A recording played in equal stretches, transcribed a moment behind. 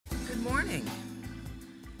morning.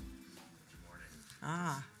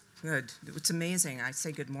 Ah, good. It's amazing. I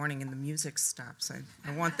say good morning and the music stops. I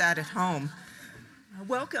want that at home.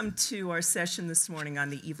 Welcome to our session this morning on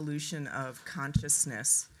the evolution of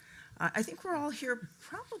consciousness. I think we're all here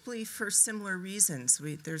probably for similar reasons.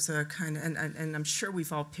 There's a kind of, and I'm sure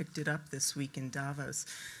we've all picked it up this week in Davos,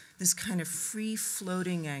 this kind of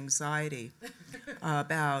free-floating anxiety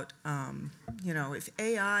about, if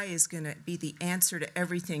AI is going to be the answer to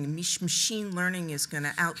everything, machine learning is going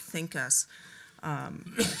to outthink us,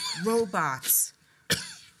 robots,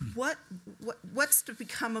 what's to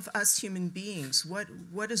become of us human beings?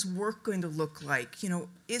 What is work going to look like?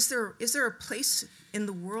 Is there a place in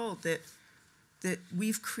the world that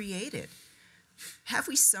we've created? Have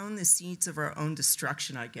we sown the seeds of our own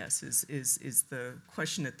destruction, I guess, is the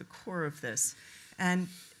question at the core of this. And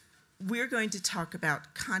we're going to talk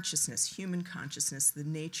about consciousness, human consciousness, the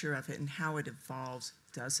nature of it, and how it evolves.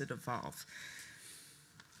 Does it evolve?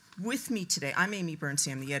 With me today, I'm Amy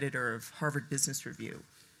Bernstein, I'm the editor of Harvard Business Review.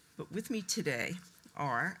 But with me today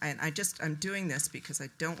are, and I'm doing this because I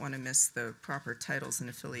don't want to miss the proper titles and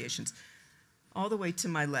affiliations. All the way to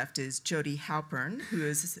my left is Jodi Halpern, who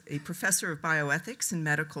is a professor of bioethics and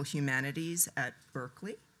medical humanities at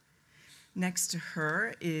Berkeley. Next to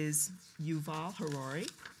her is Yuval Harari,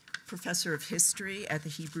 professor of history at the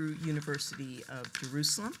Hebrew University of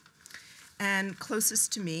Jerusalem. And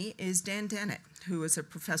closest to me is Dennett, who is a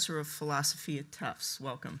professor of philosophy at Tufts.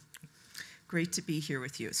 Welcome. Great to be here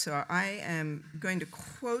with you. So I am going to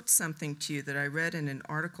quote something to you that I read in an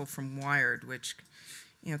article from Wired, which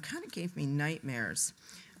kind of gave me nightmares.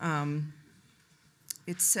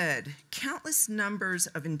 It said, countless numbers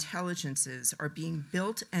of intelligences are being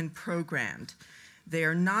built and programmed. They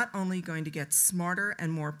are not only going to get smarter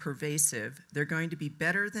and more pervasive, they're going to be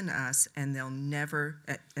better than us, and they'll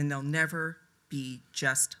never be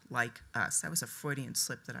just like us. That was a Freudian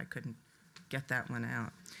slip that I couldn't get that one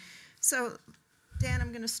out. So, Dan,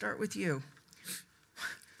 I'm going to start with you.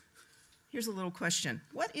 Here's a little question.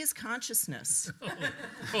 What is consciousness?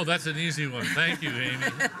 Oh, that's an easy one. Thank you, Amy.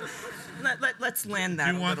 Let's land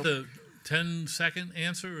that. Do you want the 10-second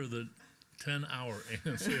answer or the 10-hour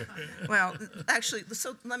answer? Well, actually,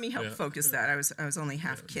 so let me help focus that. I was only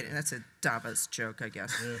half kidding. That's a Davos joke, I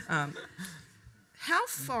guess. Yeah. How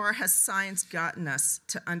far has science gotten us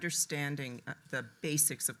to understanding the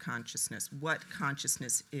basics of consciousness, what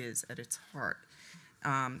consciousness is at its heart?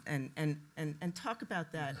 And talk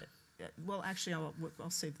about that. Well, actually, I'll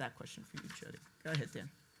save that question for you, Jodi. Go ahead,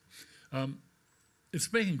 Dan.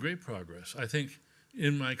 It's making great progress. I think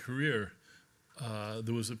in my career,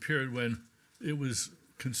 there was a period when it was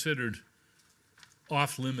considered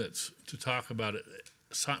off limits to talk about it,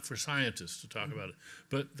 for scientists to talk about it.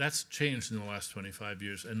 But that's changed in the last 25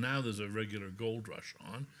 years, and now there's a regular gold rush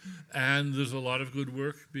on. And there's a lot of good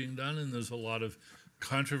work being done, and there's a lot of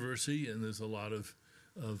controversy, and there's a lot of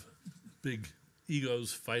big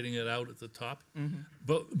egos fighting it out at the top. Mm-hmm.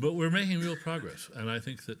 But we're making real progress, and I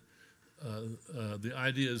think that the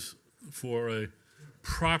ideas for a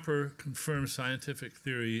proper, confirmed scientific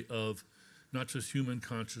theory of not just human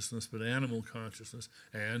consciousness, but animal consciousness,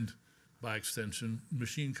 and by extension,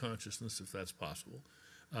 machine consciousness, if that's possible.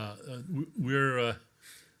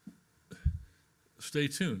 Stay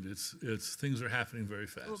tuned. It's things are happening very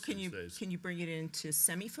fast. Well, can you bring it into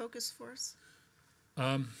semi-focus for us?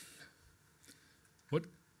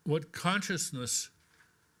 What consciousness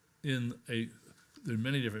there are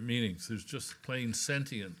many different meanings. There's just plain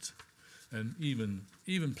sentient, and even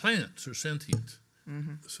plants are sentient.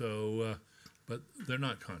 Mm-hmm. So, but they're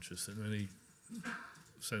not conscious in any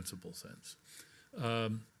sensible sense.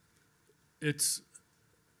 It's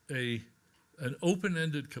an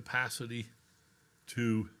open-ended capacity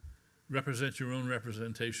to represent your own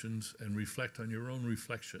representations and reflect on your own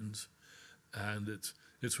reflections, and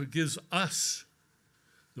it's what gives us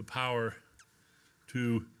the power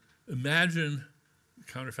to imagine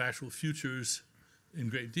counterfactual futures in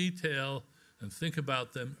great detail and think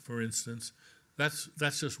about them, for instance. That's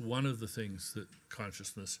just one of the things that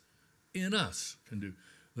consciousness in us can do.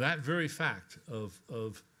 That very fact of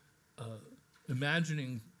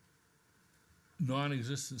imagining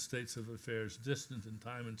non-existent states of affairs, distant in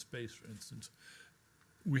time and space, for instance,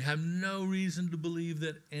 we have no reason to believe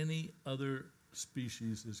that any other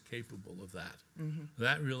species is capable of that. Mm-hmm.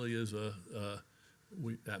 That really is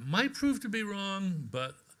that might prove to be wrong,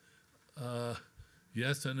 but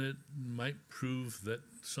yes, and it might prove that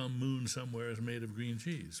some moon somewhere is made of green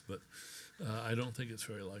cheese, but I don't think it's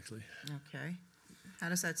very likely. Okay. How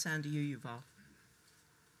does that sound to you, Yuval?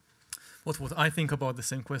 What I think about the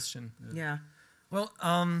same question? Yeah. Well,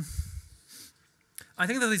 I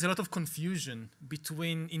think there is a lot of confusion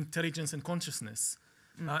between intelligence and consciousness,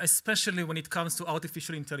 especially when it comes to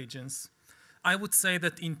artificial intelligence. I would say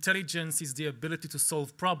that intelligence is the ability to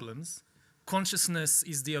solve problems. Consciousness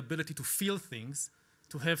is the ability to feel things,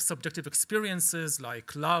 to have subjective experiences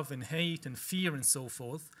like love and hate and fear and so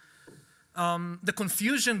forth. The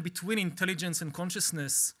confusion between intelligence and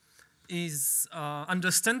consciousness is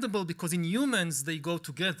understandable because in humans they go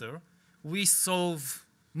together. We solve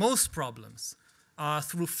most problems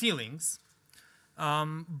through feelings,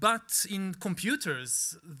 but in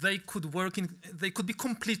computers they could be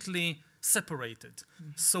completely separated.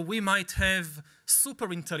 So we might have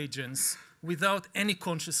super intelligence without any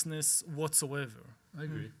consciousness whatsoever. I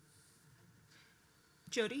agree.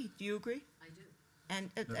 Jodi, do you agree? I do.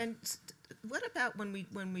 And what about when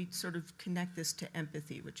we sort of connect this to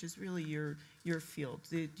empathy, which is really your field?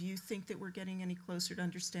 Do you think that we're getting any closer to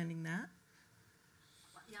understanding that?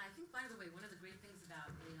 Yeah, I think, by the way, one of the great things about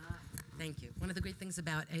AI, thank you. One of the great things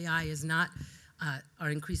about AI is not our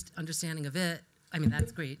increased understanding of it. I mean,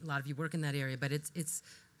 that's great. A lot of you work in that area, but it's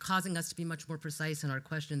causing us to be much more precise in our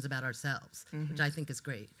questions about ourselves, which I think is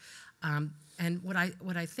great. And what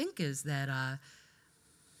I think is that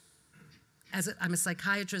I'm a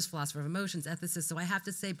psychiatrist, philosopher of emotions, ethicist, so I have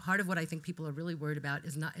to say part of what I think people are really worried about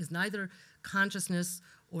is neither consciousness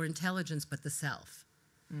or intelligence, but the self.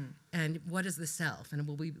 And what is the self? And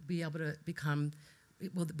will we be able to become?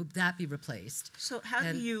 Will that be replaced? So how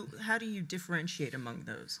do you differentiate among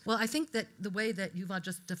those? Well, I think that the way that Yuval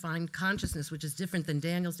just defined consciousness, which is different than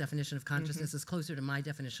Daniel's definition of consciousness, is closer to my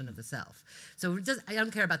definition of the self. So I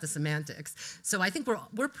don't care about the semantics. So I think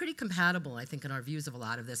we're pretty compatible, I think, in our views of a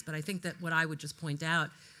lot of this. But I think that what I would just point out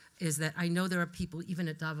is that I know there are people, even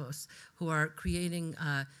at Davos, who are creating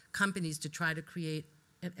companies to try to create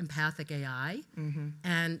empathic AI.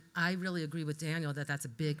 And I really agree with Daniel that that's a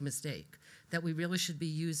big mistake, that we really should be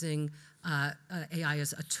using AI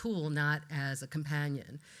as a tool, not as a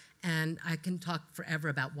companion. And I can talk forever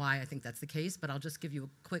about why I think that's the case, but I'll just give you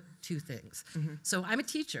a quick two things. So I'm a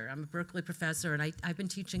teacher. I'm a Berkeley professor, and I've been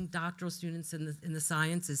teaching doctoral students in the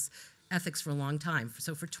sciences, ethics for a long time.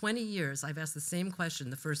 So for 20 years, I've asked the same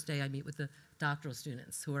question the first day I meet with the doctoral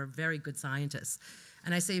students, who are very good scientists.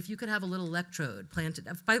 And I say, if you could have a little electrode planted,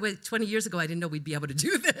 by the way, 20 years ago, I didn't know we'd be able to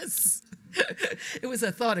do this. It was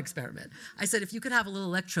a thought experiment. I said, if you could have a little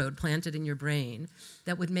electrode planted in your brain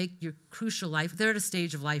that would make your crucial life, they're at a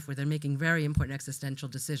stage of life where they're making very important existential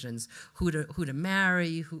decisions, who to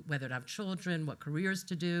marry, whether to have children, what careers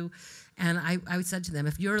to do. And I said to them,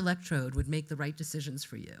 if your electrode would make the right decisions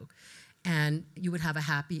for you, and you would have a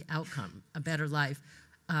happy outcome, a better life,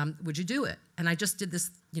 would you do it? And I just did this,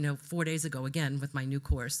 4 days ago again with my new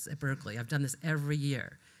course at Berkeley. I've done this every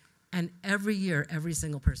year. And every year, every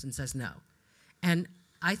single person says no. And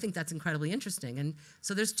I think that's incredibly interesting. And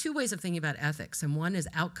so there's two ways of thinking about ethics. And one is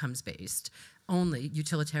outcomes-based, only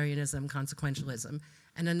utilitarianism, consequentialism.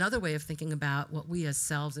 And another way of thinking about what we as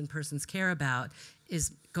selves and persons care about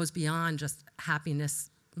goes beyond just happiness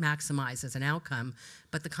maximize as an outcome,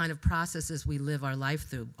 but the kind of processes we live our life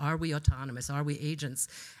through. Are we autonomous? Are we agents?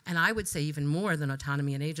 And I would say even more than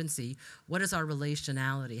autonomy and agency, what is our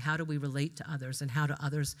relationality? How do we relate to others, and how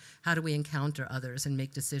do we encounter others and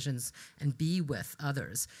make decisions and be with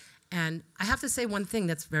others? And I have to say one thing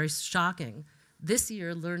that's very shocking. This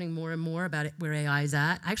year, learning more and more about where AI is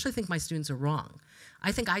at, I actually think my students are wrong.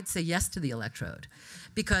 I think I'd say yes to the electrode,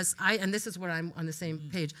 because and this is where I'm on the same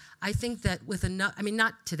page, I think that with enough, I mean,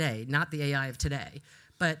 not today, not the AI of today,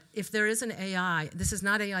 but if there is an AI, this is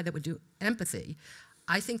not AI that would do empathy.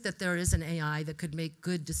 I think that there is an AI that could make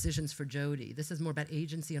good decisions for Jodi. This is more about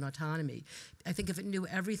agency and autonomy. I think if it knew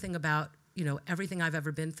everything about, everything I've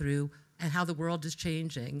ever been through and how the world is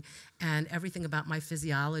changing and everything about my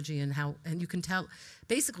physiology and you can tell,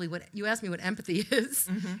 basically what you asked me what empathy is,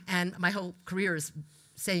 and my whole career is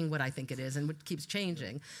saying what I think it is and what keeps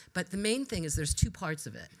changing. But the main thing is there's two parts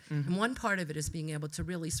of it. And one part of it is being able to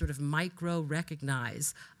really sort of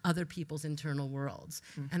micro-recognize other people's internal worlds.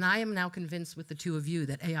 And I am now convinced with the two of you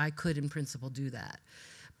that AI could in principle do that.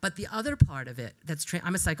 But the other part of it,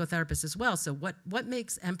 I'm a psychotherapist as well, so what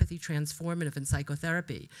makes empathy transformative in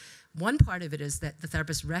psychotherapy? One part of it is that the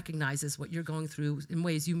therapist recognizes what you're going through in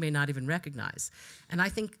ways you may not even recognize. And I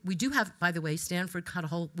think we do have, by the way, Stanford had a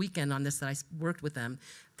whole weekend on this that I worked with them.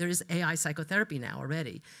 There is AI psychotherapy now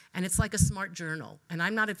already. And it's like a smart journal. And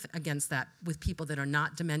I'm not against that with people that are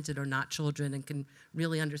not demented or not children and can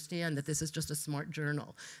really understand that this is just a smart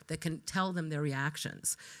journal that can tell them their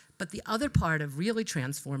reactions. But the other part of really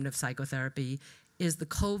transformative psychotherapy is the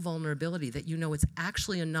co-vulnerability, that it's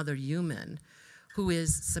actually another human who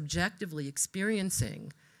is subjectively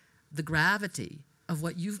experiencing the gravity of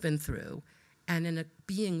what you've been through, and in a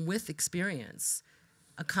being with experience,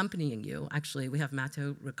 accompanying you. Actually, we have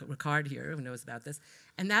Matteau Ricard here who knows about this.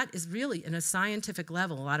 And that is really, in a scientific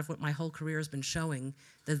level, a lot of what my whole career has been showing,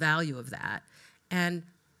 the value of that. And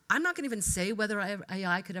I'm not going to even say whether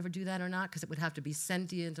AI could ever do that or not, because it would have to be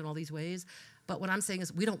sentient in all these ways. But what I'm saying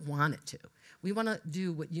is we don't want it to. We want to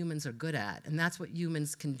do what humans are good at, and that's what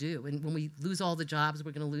humans can do. And when we lose all the jobs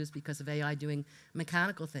we're going to lose because of AI doing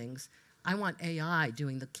mechanical things, I want AI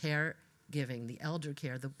doing the caregiving, the elder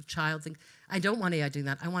care, the child thing. I don't want AI doing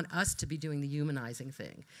that. I want us to be doing the humanizing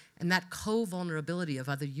thing. And that co-vulnerability of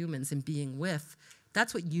other humans and being with,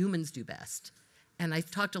 that's what humans do best. And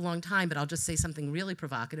I've talked a long time, but I'll just say something really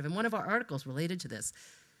provocative. In one of our articles related to this,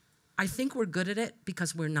 I think we're good at it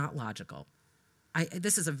because we're not logical.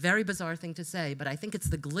 This is a very bizarre thing to say, but I think it's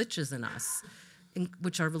the glitches in us,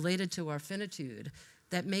 which are related to our finitude,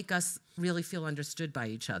 that make us really feel understood by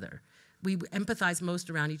each other. We empathize most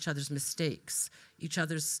around each other's mistakes, each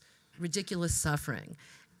other's ridiculous suffering.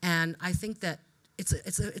 And I think that it's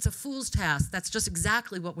a fool's task. That's just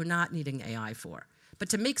exactly what we're not needing AI for. But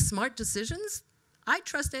to make smart decisions, I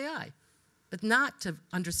trust AI, but not to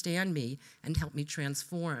understand me and help me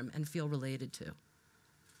transform and feel related to.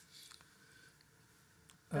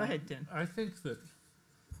 Go ahead, Dan. I think that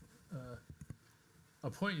a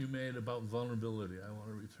point you made about vulnerability I want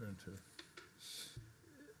to return to.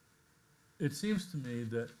 It seems to me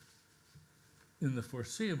that in the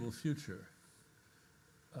foreseeable future,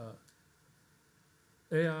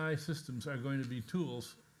 AI systems are going to be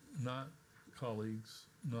tools, not colleagues,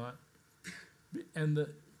 and the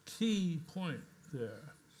key point there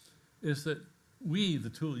is that we, the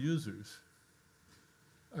tool users,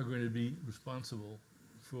 are going to be responsible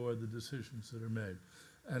for the decisions that are made.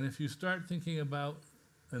 And if you start thinking about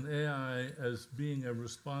an AI as being a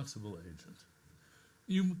responsible agent,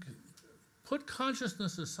 you put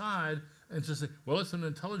consciousness aside and just say, well, it's an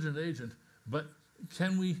intelligent agent, but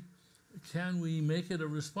can we make it a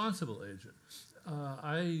responsible agent?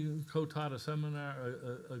 I co-taught a seminar,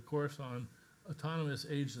 a course on autonomous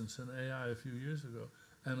agents in AI a few years ago,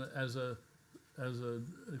 and as an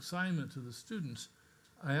assignment to the students,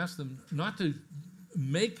 I asked them not to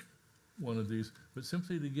make one of these, but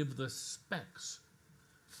simply to give the specs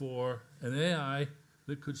for an AI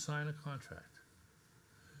that could sign a contract.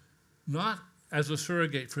 Not as a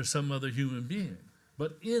surrogate for some other human being,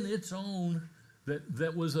 but in its own,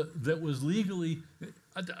 that was legally,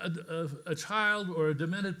 a child or a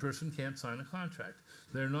demented person can't sign a contract.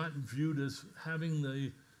 They're not viewed as having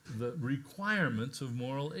the requirements of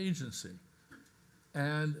moral agency.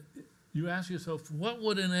 And you ask yourself, what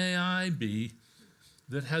would an AI be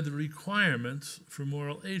that had the requirements for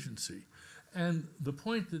moral agency? And the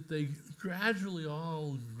point that they gradually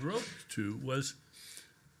all groped to was,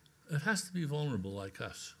 it has to be vulnerable like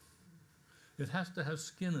us. It has to have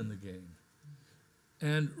skin in the game.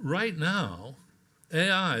 And right now,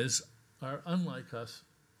 AIs are unlike us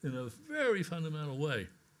in a very fundamental way.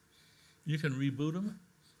 You can reboot them,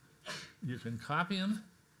 you can copy them,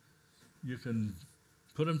 you can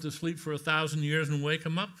put them to sleep for 1,000 years and wake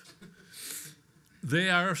them up. They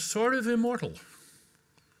are sort of immortal.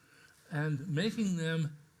 And making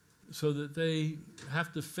them so that they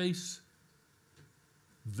have to face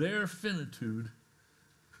their finitude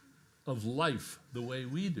of life the way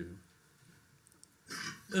we do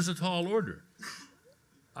is a tall order.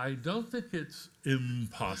 I don't think it's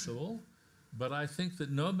impossible, but I think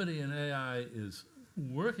that nobody in AI is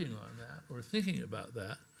working on that or thinking about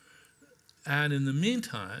that. And in the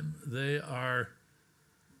meantime, they are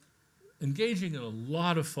engaging in a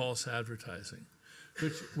lot of false advertising,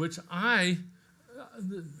 which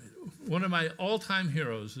one of my all-time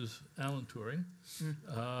heroes is Alan Turing.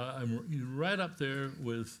 I'm right up there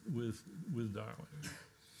with Darwin.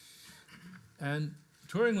 And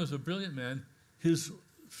Turing was a brilliant man. His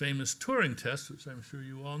famous Turing test, which I'm sure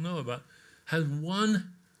you all know about, has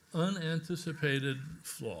one unanticipated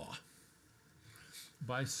flaw.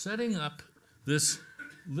 By setting up this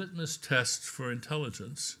litmus test for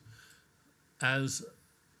intelligence as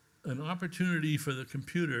an opportunity for the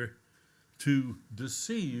computer to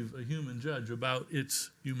deceive a human judge about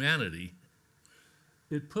its humanity,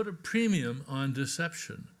 it put a premium on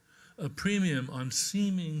deception, a premium on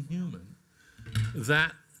seeming human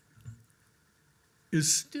that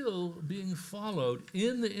is still being followed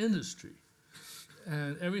in the industry.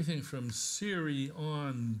 And everything from Siri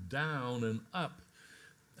on down and up,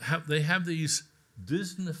 they have these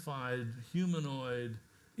Disneyfied humanoid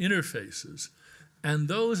interfaces, and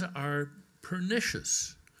those are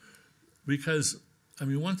pernicious because, I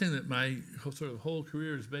mean, one thing that my sort of whole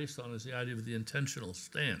career is based on is the idea of the intentional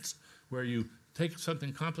stance, where you take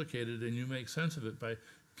something complicated and you make sense of it by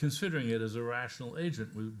considering it as a rational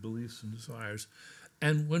agent with beliefs and desires.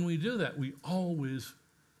 And when we do that, we always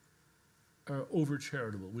are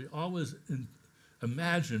over-charitable. We always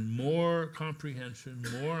imagine more comprehension,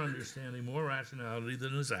 more understanding, more rationality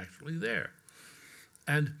than is actually there.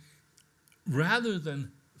 And rather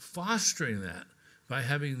than fostering that by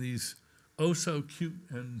having these oh-so-cute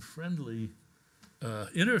and friendly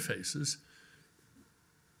interfaces,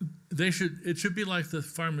 it should be like the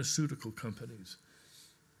pharmaceutical companies.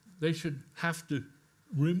 They should have to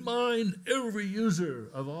remind every user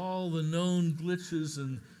of all the known glitches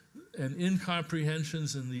and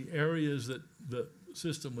incomprehensions in the areas that the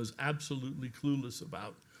system was absolutely clueless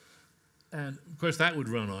about. And of course that would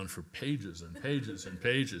run on for pages and pages and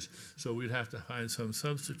pages, so we'd have to find some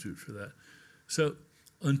substitute for that. So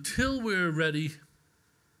until we're ready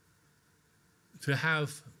to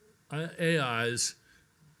have AIs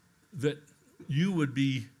that you would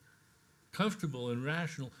be comfortable and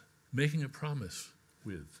rational making a promise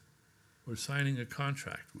with or signing a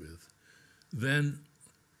contract with, then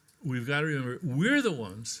we've got to remember we're the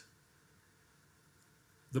ones,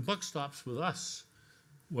 the buck stops with us.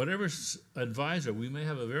 Whatever advisor, we may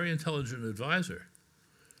have a very intelligent advisor,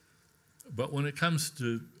 but when it comes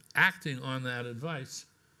to acting on that advice,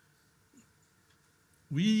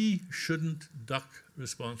 we shouldn't duck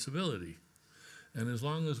responsibility. And as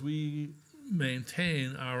long as we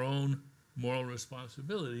maintain our own moral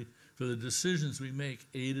responsibility for the decisions we make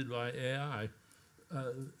aided by AI,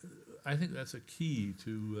 I think that's a key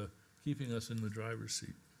to keeping us in the driver's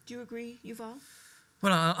seat. Do you agree, Yuval?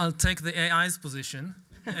 Well, I'll take the AI's position,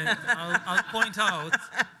 and I'll point out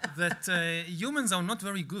that humans are not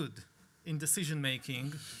very good in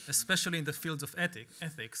decision-making, especially in the fields of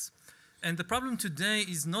ethics. And the problem today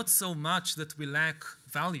is not so much that we lack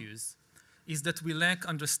values, is that we lack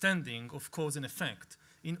understanding of cause and effect.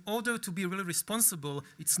 In order to be really responsible,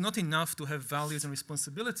 it's not enough to have values and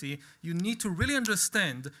responsibility. You need to really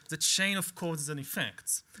understand the chain of causes and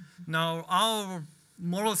effects. Now, our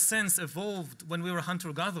moral sense evolved when we were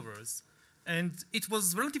hunter-gatherers, and it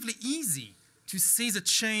was relatively easy to see the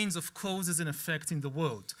chains of causes and effects in the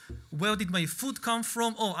world. Where did my food come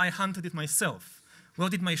from? Oh, I hunted it myself. Where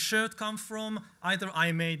did my shirt come from? Either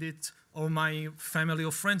I made it or my family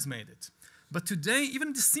or friends made it. But today,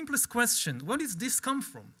 even the simplest question, where did this come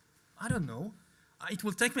from? I don't know. It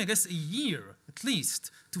will take me, I guess, a year at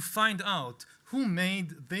least to find out who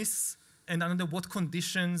made this and under what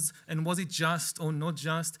conditions, and was it just or not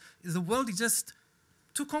just. The world is just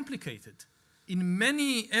too complicated. In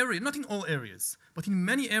many areas, not in all areas, but in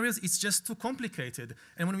many areas, it's just too complicated.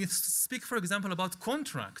 And when we speak, for example, about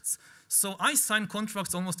contracts, so I sign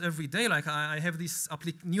contracts almost every day. Like I have this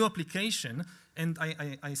new application, and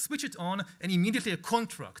I switch it on, and immediately a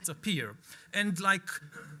contract appear. And like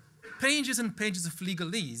pages and pages of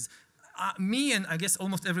legalese. Me and I guess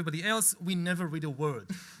almost everybody else, we never read a word.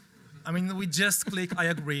 I mean, we just click, I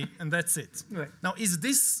agree, and that's it. Right. Now, is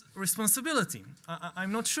this responsibility?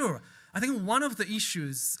 I'm not sure. I think one of the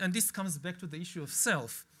issues, and this comes back to the issue of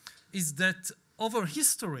self, is that over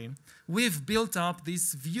history, we've built up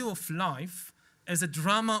this view of life as a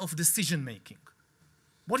drama of decision-making.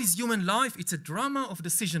 What is human life? It's a drama of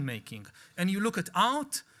decision-making. And you look at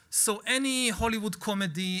art, so any Hollywood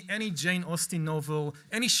comedy, any Jane Austen novel,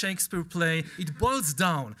 any Shakespeare play, it boils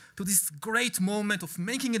down to this great moment of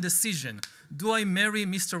making a decision. Do I marry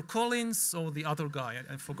Mr. Collins or the other guy?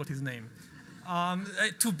 I forgot his name.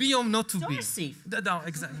 To be or not to be? Darcy. No,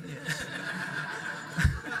 exactly. Yeah.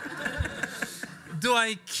 Do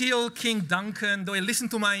I kill King Duncan? Do I listen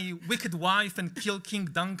to my wicked wife and kill King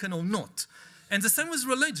Duncan or not? And the same with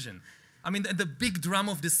religion. I mean, the big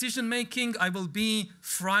drama of decision-making, I will be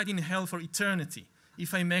fried in hell for eternity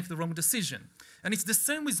if I make the wrong decision. And it's the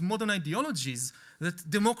same with modern ideologies, that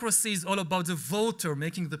democracy is all about the voter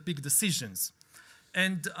making the big decisions.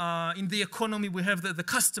 And in the economy, we have the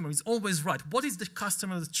customer is always right. What is the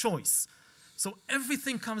customer's choice? So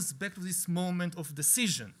everything comes back to this moment of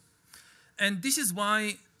decision. And this is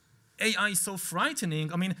why AI is so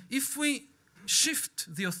frightening. I mean, if we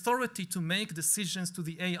shift the authority to make decisions to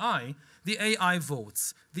the AI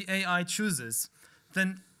votes, the AI chooses,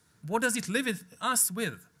 then what does it leave us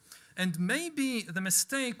with? And maybe the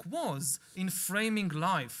mistake was in framing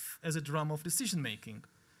life as a drama of decision-making.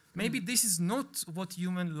 Maybe this is not what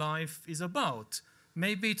human life is about.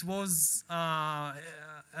 Maybe it was a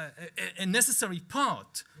necessary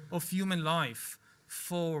part of human life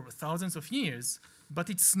for thousands of years, but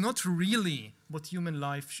it's not really what human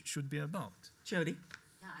life should be about. Jodi?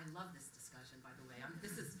 Yeah, I love this discussion, by the way.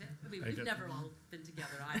 This is we've never all been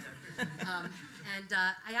together either.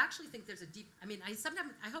 I actually think there's a deep,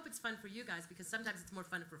 I hope it's fun for you guys because sometimes it's more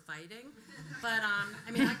fun if we're fighting. But,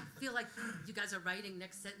 I feel like you guys are writing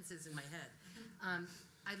next sentences in my head.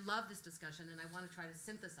 I love this discussion and I want to try to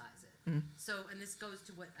synthesize it. So, and this goes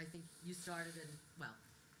to what I think you started in,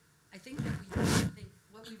 I think that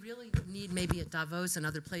what we really need maybe at Davos and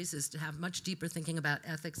other places to have much deeper thinking about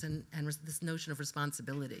ethics and this notion of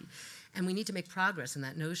responsibility. And we need to make progress in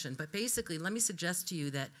that notion. But basically, let me suggest to you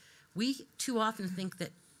that we too often think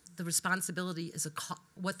that the responsibility is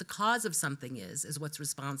what the cause of something is what's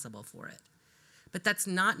responsible for it. But that's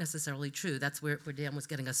not necessarily true. That's where Dan was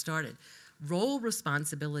getting us started. Role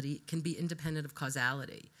responsibility can be independent of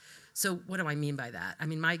causality. So what do I mean by that?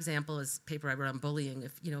 My example is a paper I wrote on bullying.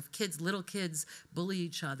 If little kids bully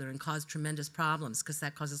each other and cause tremendous problems, because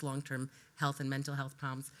that causes long-term health and mental health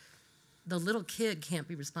problems, the little kid can't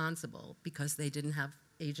be responsible because they didn't have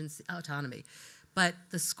agency, autonomy. But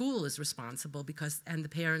the school is responsible and the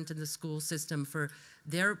parent and the school system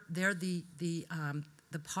they're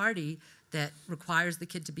the party that requires the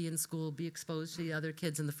kid to be in school, be exposed to the other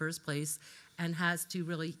kids in the first place, and has to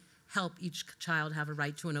really help each child have a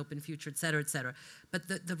right to an open future, et cetera, et cetera. But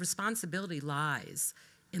the responsibility lies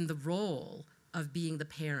in the role of being the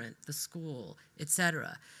parent, the school, et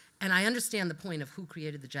cetera. And I understand the point of who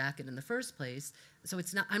created the jacket in the first place. So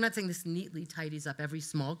I'm not saying this neatly tidies up every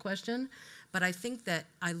small question, but I think that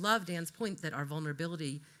I love Dan's point that our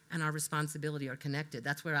vulnerability and our responsibility are connected.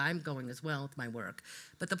 That's where I'm going as well with my work.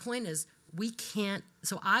 But the point is, we can't,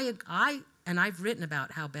 so I've written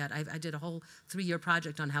about how bad, I did a whole 3-year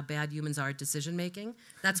project on how bad humans are at decision making.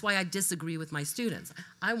 That's why I disagree with my students.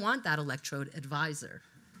 I want that electrode advisor.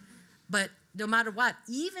 But no matter what,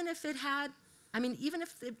 even if it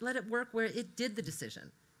let it work where it did the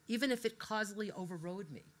decision, even if it causally overrode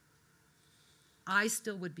me, I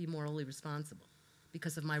still would be morally responsible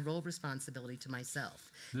because of my role responsibility to myself.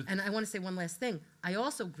 And I want to say one last thing. I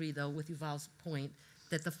also agree, though, with Yuval's point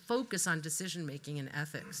that the focus on decision-making and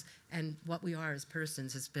ethics and what we are as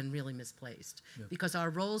persons has been really misplaced. Yeah. Because our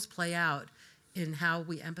roles play out in how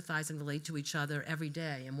we empathize and relate to each other every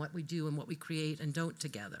day and what we do and what we create and don't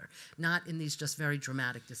together, not in these just very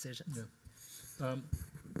dramatic decisions. Yeah.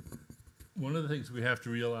 One of the things we have to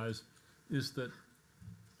realize is that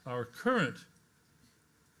our current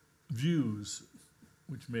views,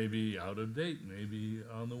 which may be out of date, maybe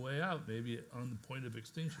on the way out, maybe on the point of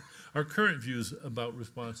extinction. Our current views about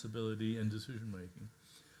responsibility and decision-making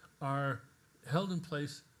are held in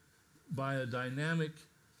place by a dynamic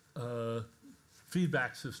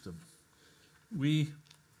feedback system. We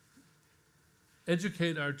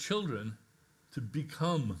educate our children to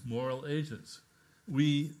become moral agents.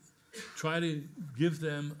 We try to give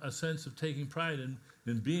them a sense of taking pride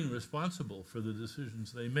in being responsible for the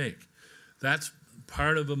decisions they make. That's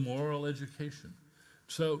part of a moral education.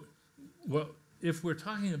 So if we're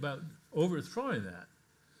talking about overthrowing that,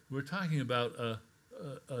 we're talking about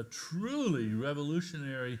a truly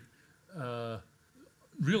revolutionary,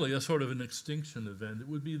 really a sort of an extinction event. It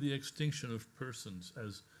would be the extinction of persons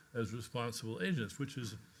as responsible agents, which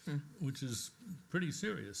is pretty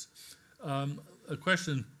serious. A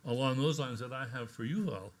question along those lines that I have for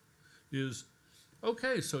Yuval is,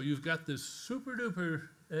 okay, so you've got this super-duper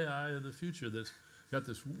AI of the future that's got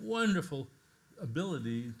this wonderful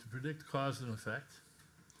ability to predict cause and effect.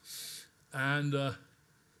 And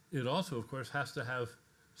it also, of course, has to have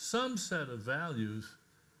some set of values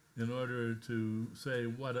in order to say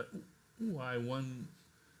why one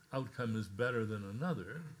outcome is better than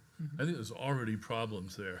another. Mm-hmm. I think there's already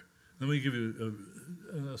problems there. Let me give you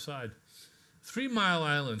an aside. 3 Mile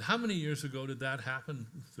Island, how many years ago did that happen?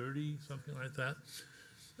 30, something like that?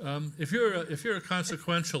 If you're a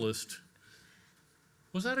consequentialist,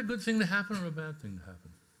 was that a good thing to happen or a bad thing to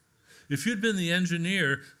happen? If you'd been the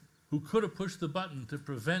engineer who could have pushed the button to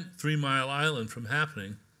prevent 3 Mile Island from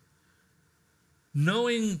happening,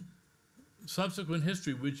 knowing subsequent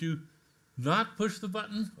history, would you not push the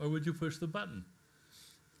button or would you push the button?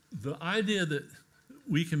 The idea that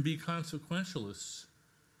we can be consequentialists,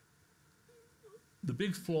 the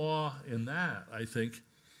big flaw in that, I think,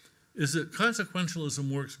 is that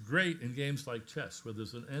consequentialism works great in games like chess, where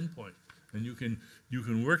there's an endpoint, and you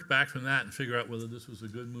can work back from that and figure out whether this was a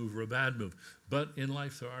good move or a bad move. But in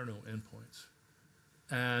life, there are no endpoints.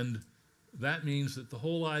 And that means that the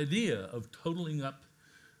whole idea of totaling up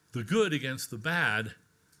the good against the bad,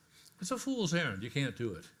 it's a fool's errand. You can't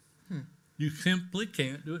do it. You simply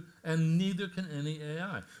can't do it, and neither can any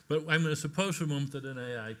AI. But I'm going to suppose for a moment that an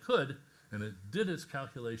AI could, and it did its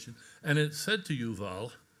calculation, and it said to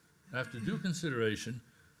Yuval, after due consideration,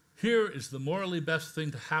 here is the morally best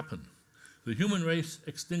thing to happen. The human race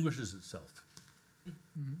extinguishes itself.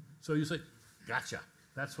 So you say, gotcha,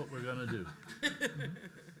 that's what we're going to do.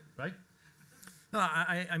 Right? No,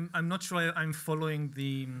 I'm not sure I'm following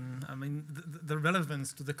the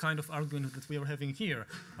relevance to the kind of argument that we are having here.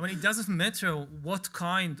 I mean, it doesn't matter what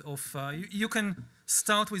kind of, you can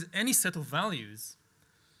start with any set of values.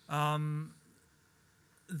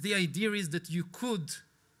 The idea is that you could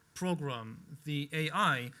program the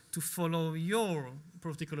AI to follow your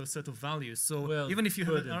particular set of values. So well, even if you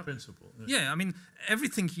have in principle. Yeah, I mean,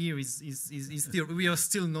 everything here is theory. We are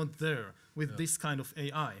still not there with this kind of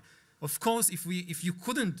AI. Of course, if you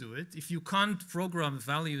couldn't do it, if you can't program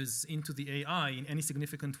values into the AI in any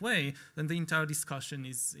significant way, then the entire discussion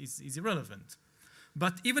is irrelevant.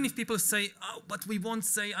 But even if people say, oh, but we won't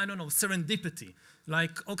say, I don't know, serendipity.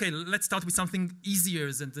 Like, okay, let's start with something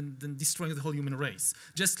easier than destroying the whole human race.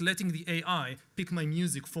 Just letting the AI pick my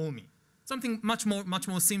music for me. Something much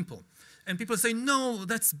more simple. And people say, no,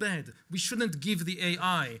 that's bad. We shouldn't give the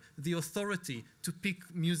AI the authority to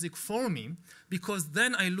pick music for me, because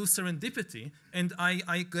then I lose serendipity and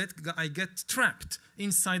I get trapped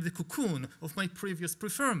inside the cocoon of my previous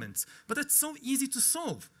preferments. But that's so easy to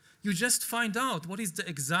solve. You just find out what is the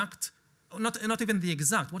exact, not even the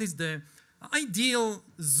exact, what is the ideal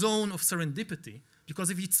zone of serendipity.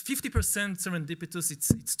 Because if it's 50% serendipitous,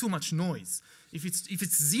 it's too much noise. If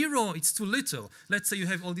it's zero, it's too little. Let's say you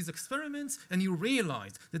have all these experiments and you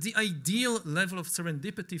realize that the ideal level of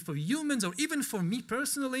serendipity for humans, or even for me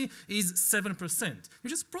personally, is 7%. You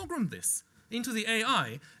just program this into the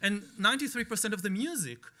AI, and 93% of the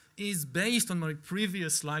music is based on my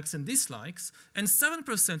previous likes and dislikes, and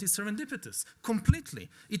 7% is serendipitous, completely.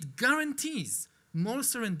 It guarantees more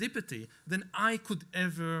serendipity than I could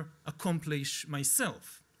ever accomplish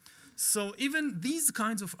myself. So even these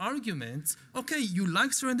kinds of arguments, okay, you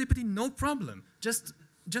like serendipity, no problem. Just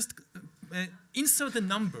insert the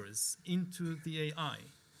numbers into the AI.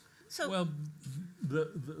 So, well, the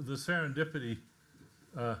serendipity,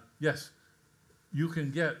 yes, you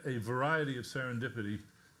can get a variety of serendipity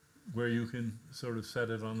where you can sort of set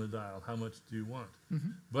it on the dial. How much do you want? Mm-hmm.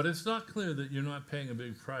 But it's not clear that you're not paying a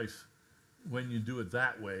big price when you do it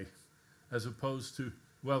that way, as opposed to,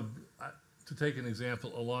 well, to take an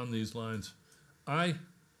example along these lines,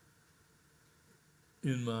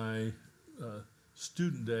 in my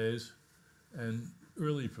student days and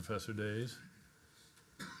early professor days,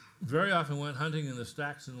 very often went hunting in the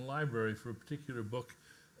stacks in the library for a particular book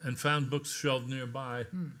and found books shelved nearby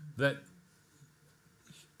that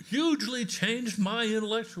hugely changed my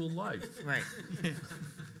intellectual life. right.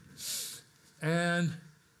 And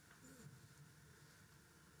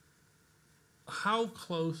how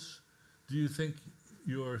close do you think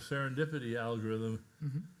your serendipity algorithm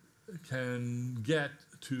can get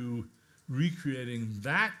to recreating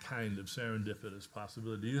that kind of serendipitous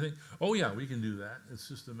possibility? Do you think, oh yeah, we can do that, it's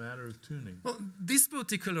just a matter of tuning? Well, this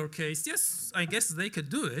particular case, yes, I guess they could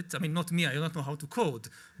do it. I mean, not me, I don't know how to code.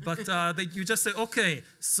 But you just say, okay,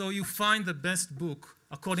 so you find the best book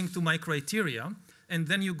according to my criteria, and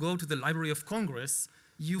then you go to the Library of Congress,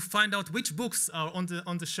 you find out which books are on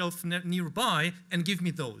the shelf nearby, and give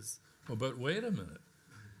me those. Well, but wait a minute.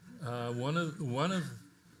 One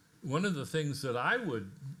of the things that I would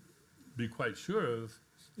be quite sure of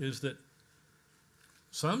is that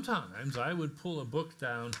sometimes I would pull a book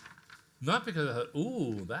down, not because I thought,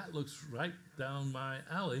 ooh, that looks right down my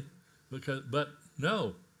alley, but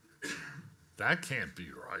no, that can't be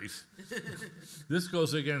right. This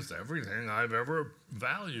goes against everything I've ever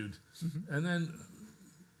valued. And then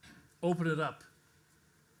open it up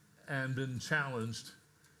and been challenged,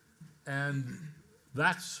 and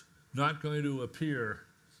that's not going to appear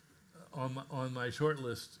on my short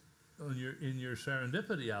list in your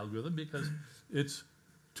serendipity algorithm, because it's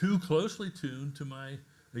too closely tuned to my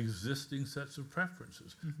existing sets of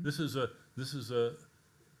preferences. This is the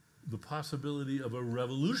possibility of a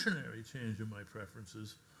revolutionary change in my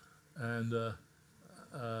preferences, and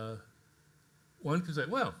one can say,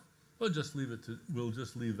 well, we'll just leave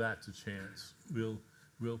that to chance. We'll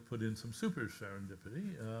put in some super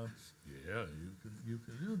serendipity. Yeah, you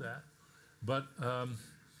can do that, but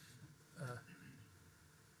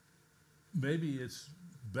maybe it's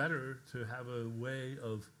better to have a way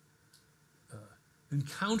of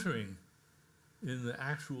encountering in the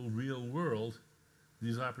actual real world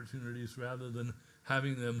these opportunities, rather than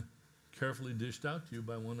having them carefully dished out to you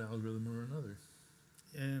by one algorithm or another.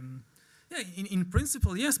 Yeah, in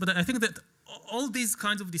principle, yes, but I think that all these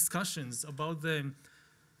kinds of discussions about the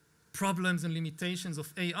problems and limitations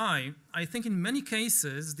of AI, I think in many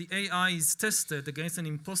cases the AI is tested against an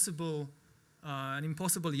impossible an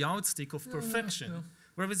impossible yardstick of perfection,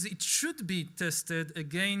 whereas it should be tested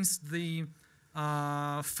against the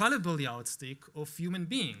fallible yardstick of human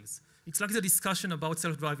beings. It's like the discussion about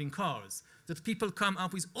self-driving cars, that people come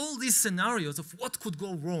up with all these scenarios of what could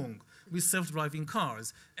go wrong with self-driving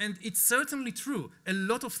cars. And it's certainly true. A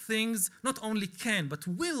lot of things not only can, but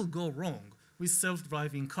will go wrong with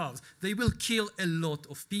self-driving cars. They will kill a lot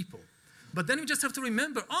of people. But then you just have to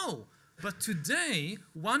remember, but today,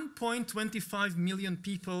 1.25 million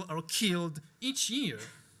people are killed each year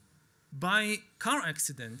by car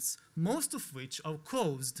accidents, most of which are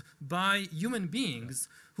caused by human beings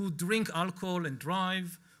who drink alcohol and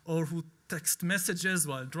drive, or who text messages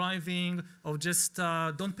while driving, or just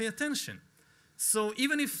don't pay attention. So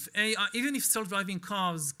even if self-driving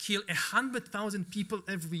cars kill 100,000 people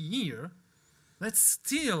every year, that's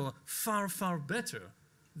still far, far better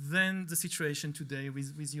than the situation today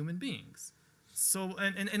with human beings. So,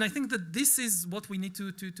 and I think that this is what we need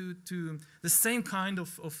to the same kind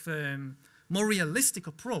of more realistic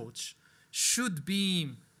approach should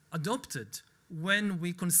be adopted when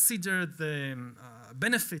we consider the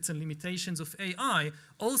benefits and limitations of AI,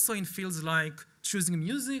 also in fields like choosing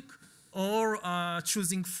music or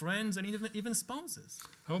choosing friends and even spouses.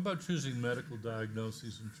 How about choosing medical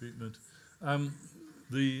diagnoses and treatment?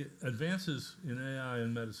 The advances in AI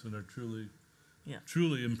and medicine are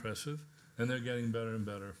truly impressive, and they're getting better and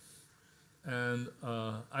better. And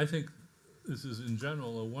I think this is, in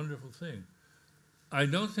general, a wonderful thing. I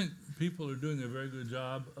don't think people are doing a very good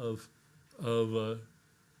job of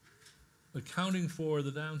accounting for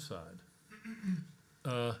the downside.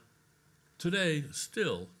 Today,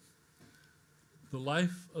 still, the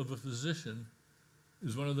life of a physician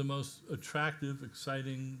is one of the most attractive,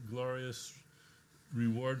 exciting, glorious,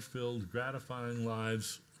 reward-filled, gratifying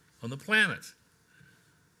lives on the planet.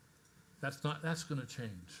 That's going to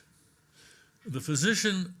change. The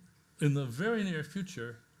physician in the very near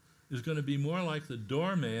future is going to be more like the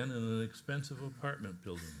doorman in an expensive apartment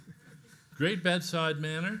building. Great bedside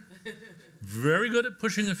manner, very good at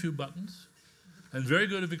pushing a few buttons, and very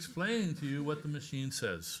good at explaining to you what the machine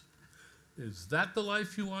says. Is that the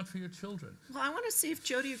life you want for your children? Well, I want to see if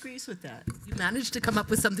Jodi agrees with that. You managed to come up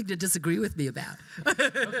with something to disagree with me about.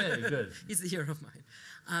 Okay, good. He's a hero of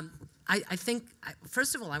mine. I think,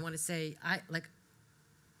 first of all, I want to say,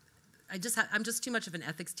 I'm just too much of an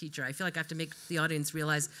ethics teacher. I feel like I have to make the audience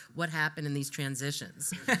realize what happened in these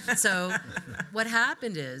transitions. So what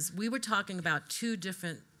happened is we were talking about two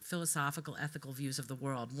different philosophical, ethical views of the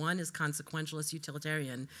world. One is consequentialist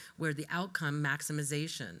utilitarian, where the outcome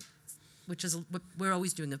maximization, which is what we're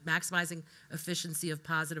always doing, of maximizing efficiency of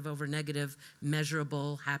positive over negative,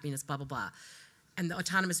 measurable happiness, blah, blah, blah. And the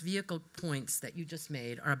autonomous vehicle points that you just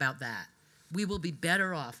made are about that. We will be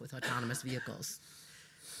better off with autonomous vehicles.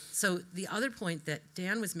 So the other point that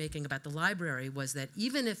Dan was making about the library was that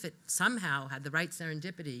even if it somehow had the right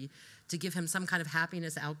serendipity to give him some kind of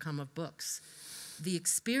happiness outcome of books, the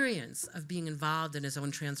experience of being involved in his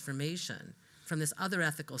own transformation from this other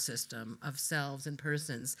ethical system of selves and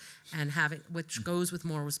persons, and which goes with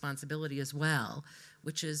moral responsibility as well,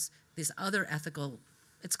 which is this other ethical,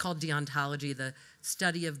 it's called deontology, the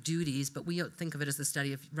study of duties, but we think of it as the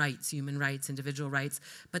study of rights, human rights, individual rights,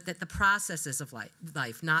 but that the processes of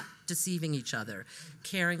life, not deceiving each other,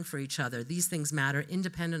 caring for each other, these things matter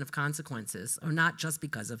independent of consequences, or not just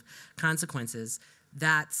because of consequences.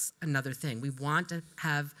 That's another thing. We want to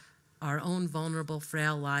have our own vulnerable,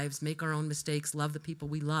 frail lives, make our own mistakes, love the people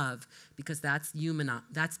we love, because that's human.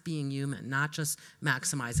 That's being human, not just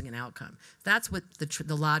maximizing an outcome. That's what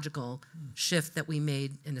the logical shift that we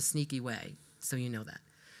made in a sneaky way. So you know that.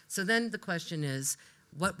 So then the question is,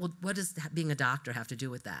 what does being a doctor have to do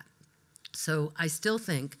with that? So I still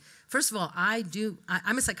think, first of all,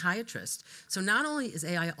 I'm a psychiatrist. So not only is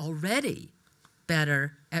AI already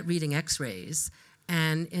better at reading X-rays,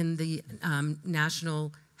 and in the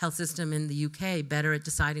national health system in the UK, better at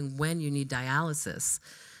deciding when you need dialysis.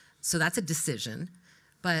 So that's a decision,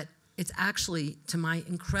 but it's actually, to my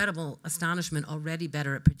incredible astonishment, already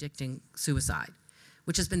better at predicting suicide,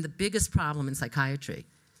 which has been the biggest problem in psychiatry.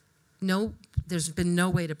 There's been no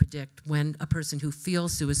way to predict when a person who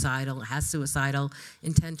feels suicidal, has suicidal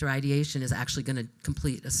intent or ideation is actually going to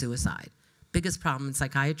complete a suicide. Biggest problem in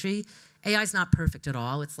psychiatry. AI is not perfect at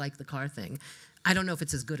all. It's like the car thing. I don't know if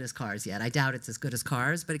it's as good as cars yet. I doubt it's as good as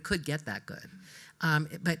cars, but it could get that good.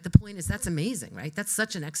 But the point is, that's amazing, right? That's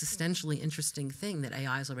such an existentially interesting thing that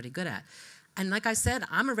AI is already good at. And like I said,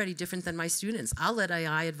 I'm already different than my students. I'll let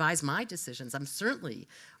AI advise my decisions. I'm certainly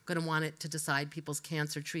going to want it to decide people's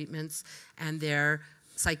cancer treatments and their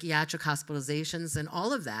psychiatric hospitalizations, and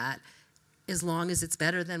all of that as long as it's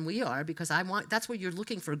better than we are, because that's where you're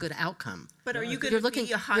looking for a good outcome. But are you going to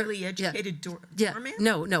be a highly educated doorman?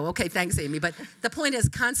 No, okay, thanks, Amy. But the point is,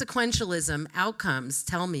 consequentialism outcomes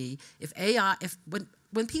tell me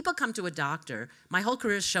when people come to a doctor, my whole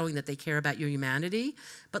career is showing that they care about your humanity,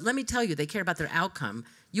 but let me tell you, they care about their outcome.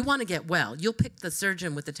 You want to get well. You'll pick the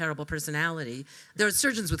surgeon with the terrible personality. There are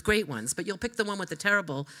surgeons with great ones, but you'll pick the one with the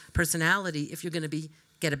terrible personality if you're going to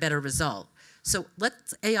get a better result. So let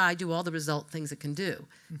AI do all the result things it can do.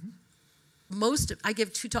 I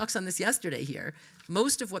gave 2 talks on this yesterday here.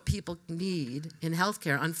 Most of what people need in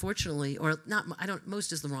healthcare, unfortunately,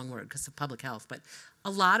 most is the wrong word because of public health, but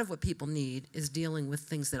a lot of what people need is dealing with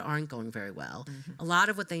things that aren't going very well. A lot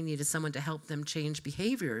of what they need is someone to help them change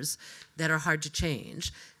behaviors that are hard to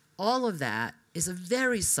change. All of that is a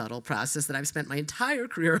very subtle process that I've spent my entire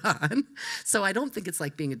career on. So I don't think it's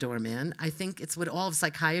like being a doorman. I think it's what all of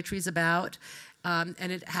psychiatry is about. And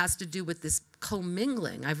it has to do with this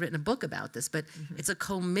commingling. I've written a book about this, but it's a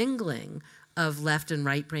commingling of left and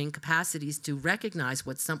right brain capacities to recognize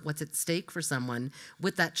what's at stake for someone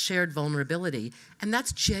with that shared vulnerability. And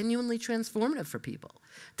that's genuinely transformative for people.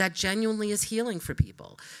 That genuinely is healing for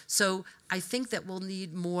people. So I think that we'll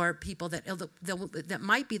need more people that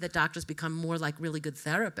might be that doctors become more like really good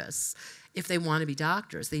therapists if they want to be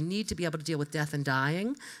doctors. They need to be able to deal with death and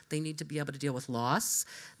dying. They need to be able to deal with loss.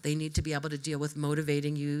 They need to be able to deal with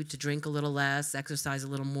motivating you to drink a little less, exercise a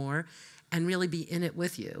little more, and really be in it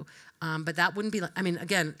with you. But that wouldn't be,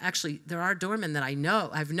 again, actually, there are doormen that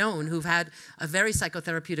I've known who've had a very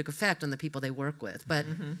psychotherapeutic effect on the people they work with. But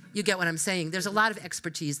you get what I'm saying. There's a lot of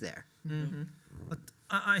expertise there. But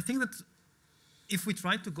I think that if we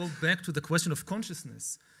try to go back to the question of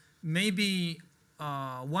consciousness, maybe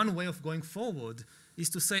one way of going forward is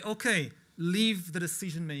to say, okay, leave the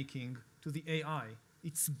decision-making to the AI.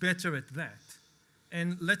 It's better at that.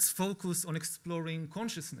 And let's focus on exploring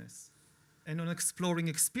consciousness and on exploring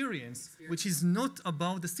experience, which is not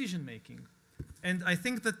about decision-making. And I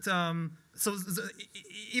think that,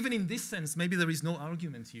 even in this sense, maybe there is no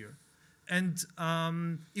argument here. And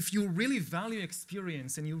if you really value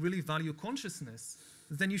experience and you really value consciousness,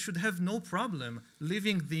 then you should have no problem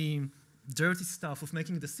leaving the dirty stuff of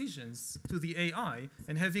making decisions to the AI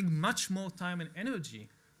and having much more time and energy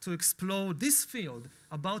to explore this field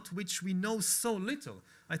about which we know so little.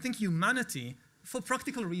 I think humanity, for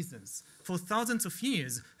practical reasons, for thousands of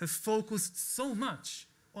years, have focused so much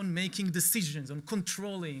on making decisions, on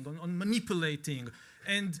controlling, on manipulating.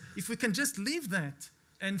 And if we can just leave that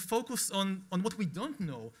and focus on what we don't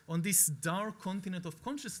know, on this dark continent of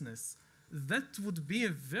consciousness, that would be a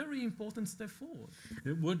very important step forward.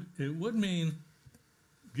 It would mean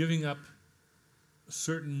giving up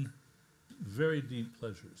certain very deep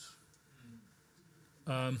pleasures.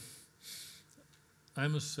 I'm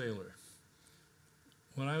a sailor.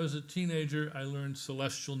 When I was a teenager, I learned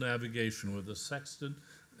celestial navigation with a sextant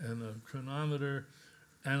and a chronometer,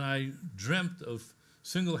 and I dreamt of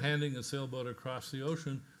single-handing a sailboat across the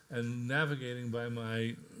ocean and navigating by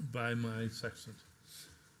my sextant.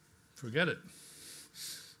 Forget it.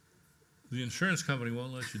 The insurance company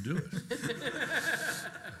won't let you do it.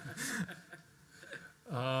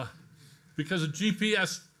 Because a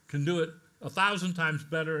GPS can do it 1,000 times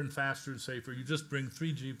better and faster and safer. You just bring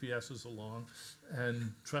 3 GPSs along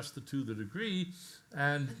and trust the 2 that agree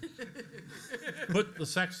and put the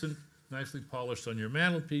sextant nicely polished on your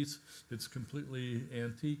mantelpiece. It's completely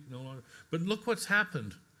antique, no longer. But look what's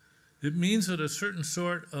happened. It means that a certain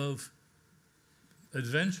sort of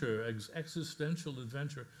adventure, existential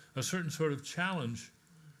adventure, a certain sort of challenge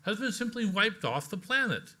has been simply wiped off the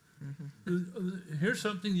planet. Here's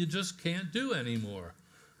something you just can't do anymore.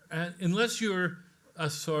 And unless you're a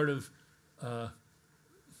sort of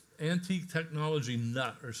antique technology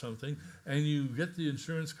nut or something, and you get the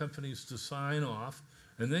insurance companies to sign off,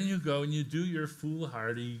 and then you go and you do your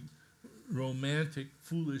foolhardy, romantic,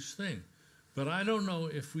 foolish thing. But I don't know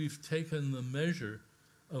if we've taken the measure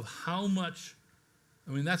of how much,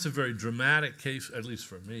 that's a very dramatic case, at least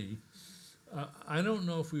for me. I don't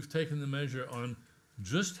know if we've taken the measure on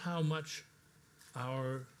just how much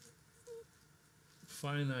our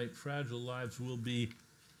finite, fragile lives will be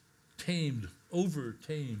tamed,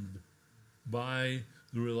 over-tamed by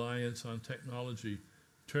the reliance on technology,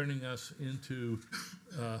 turning us into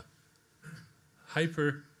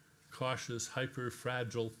hyper-cautious,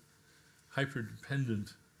 hyper-fragile,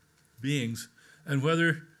 hyper-dependent beings, and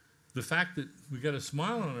whether the fact that we get a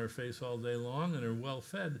smile on our face all day long and are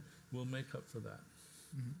well-fed will make up for that.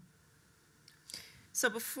 So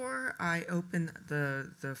before I open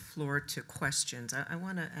the floor to questions, I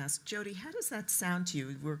want to ask Jodi, how does that sound to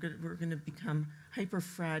you? We're going to become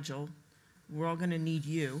hyper-fragile, we're all going to need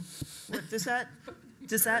you. Does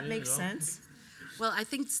that make sense? Well, I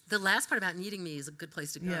think the last part about needing me is a good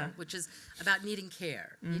place to go, Yeah. which is about needing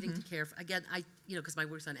care. Needing to care. Again, because my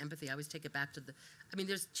work's on empathy, I always take it back to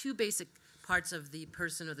there's two basic parts of the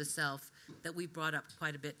person or the self that we brought up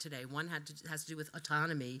quite a bit today. One has to do with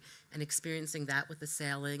autonomy and experiencing that with the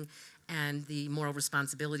sailing and the moral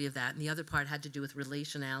responsibility of that. And the other part had to do with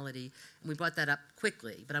relationality. And we brought that up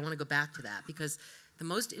quickly, but I want to go back to that because the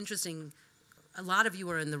most interesting, a lot of you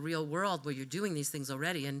are in the real world where you're doing these things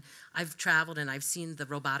already. And I've traveled and I've seen the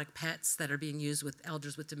robotic pets that are being used with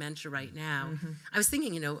elders with dementia right now. I was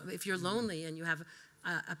thinking, if you're lonely and you have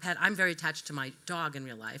a pet, I'm very attached to my dog in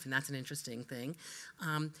real life, and that's an interesting thing.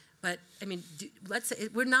 But I mean, let's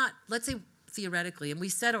say theoretically, and we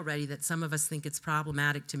said already that some of us think it's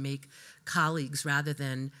problematic to make colleagues rather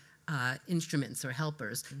than instruments or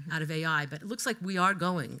helpers out of AI, but it looks like we are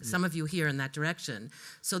going, some of you here, in that direction.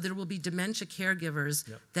 So there will be dementia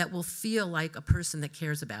caregivers that will feel like a person that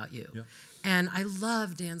cares about you. And I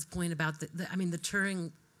love Dan's point about the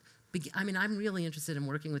Turing. I'm really interested in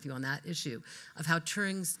working with you on that issue of how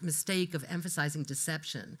Turing's mistake of emphasizing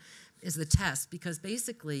deception is the test, because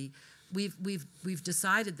basically we've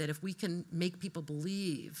decided that if we can make people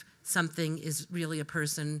believe something is really a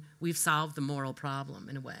person, we've solved the moral problem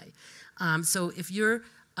in a way. So if you're,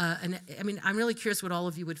 I'm really curious what all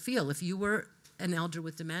of you would feel if you were an elder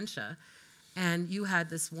with dementia and you had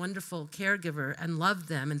this wonderful caregiver and loved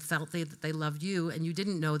them and felt that they loved you and you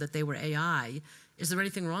didn't know that they were AI. Is there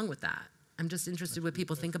anything wrong with that? I'm just interested what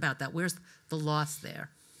people think about that. Where's the loss there?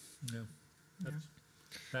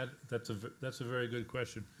 That's a very good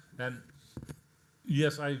question. And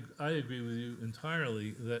yes, I agree with you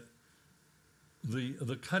entirely that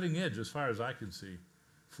the cutting edge, as far as I can see,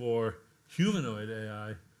 for humanoid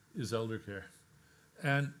AI is elder care.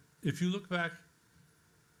 And if you look back,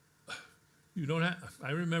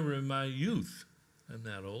 I remember in my youth, I'm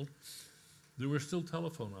that old, there were still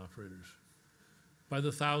telephone operators by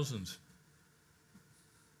the thousands.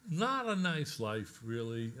 Not a nice life,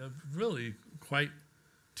 really, a really quite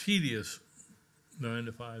tedious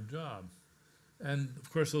 9-to-5 job. And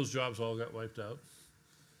of course those jobs all got wiped out.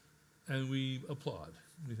 And we applaud.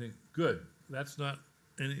 We think, good, that's not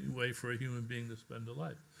any way for a human being to spend a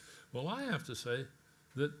life. Well, I have to say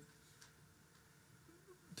that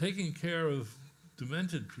taking care of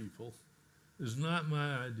demented people is not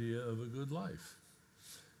my idea of a good life.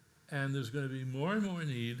 And there's going to be more and more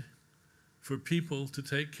need for people to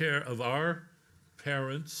take care of our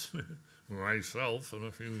parents, myself in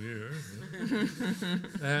a few years.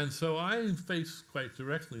 And so I face quite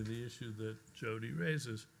directly the issue that Jodi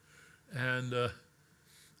raises. And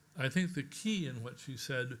I think the key in what she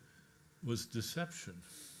said was deception.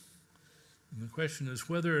 And the question is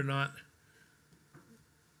whether or not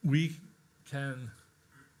we can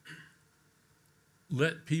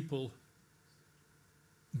let people,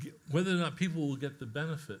 whether or not people will get the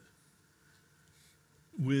benefit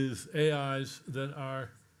with AIs that are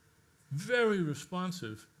very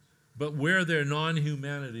responsive, but wear their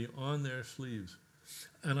non-humanity on their sleeves.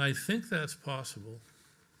 And I think that's possible.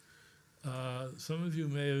 Some of you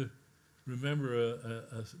may remember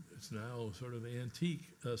it's now sort of antique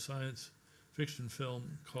science fiction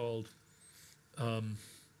film called,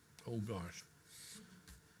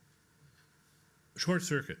 Short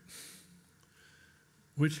Circuit,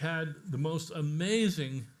 which had the most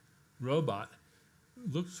amazing robot.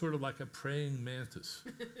 Looked sort of like a praying mantis.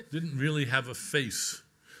 Didn't really have a face.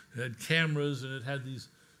 It had cameras and it had these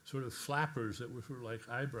sort of flappers that were sort of like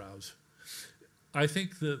eyebrows. I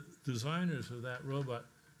think the designers of that robot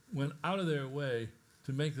went out of their way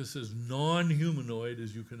to make this as non-humanoid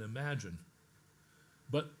as you can imagine.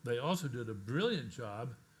 But they also did a brilliant job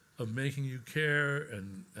of making you care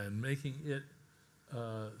and making it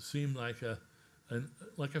seem like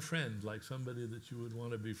a friend, like somebody that you would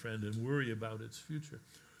want to befriend and worry about its future.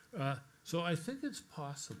 So I think it's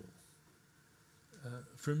possible.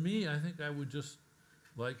 For me, I think I would just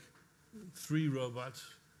like 3 robots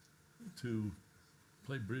to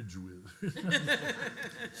play bridge with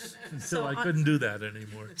until I couldn't do that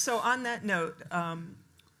anymore. So on that note,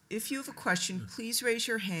 if you have a question, please raise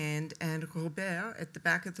your hand, and Robert at the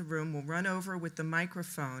back of the room will run over with the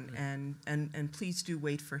microphone, and please do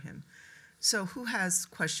wait for him. So who has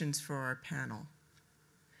questions for our panel?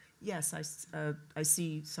 Yes, I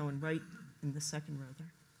see someone right in the second row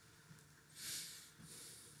there.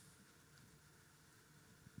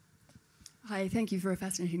 Hi, thank you for a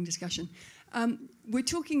fascinating discussion. We're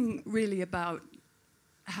talking really about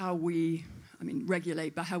how we,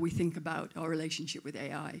 regulate, but how we think about our relationship with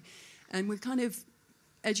AI. And we're kind of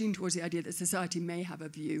edging towards the idea that society may have a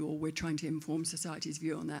view, or we're trying to inform society's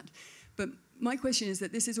view on that. But my question is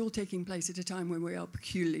that this is all taking place at a time when we are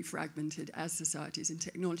peculiarly fragmented as societies, and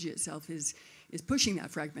technology itself is pushing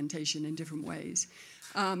that fragmentation in different ways.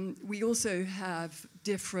 We also have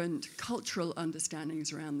different cultural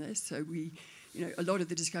understandings around this. So a lot of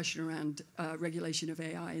the discussion around regulation of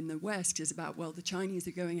AI in the West is about, well, the Chinese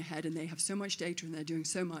are going ahead and they have so much data and they're doing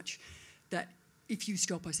so much that if you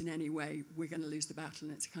stop us in any way, we're going to lose the battle,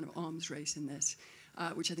 and it's a kind of arms race in this,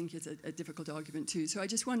 which I think is a difficult argument too. So I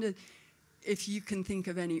just wondered if you can think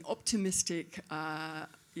of any optimistic,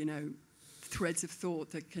 threads of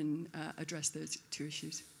thought that can address those two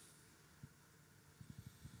issues.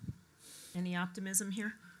 Any optimism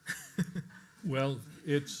here? Well,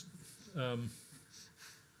 it's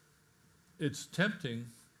tempting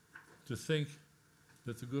to think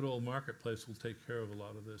that the good old marketplace will take care of a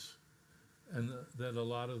lot of this, and that a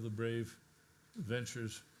lot of the brave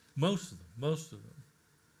ventures, most of them,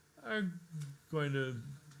 are going to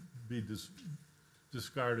be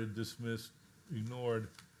discarded, dismissed, ignored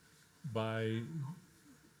by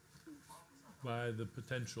the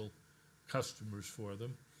potential customers for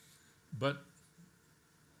them. But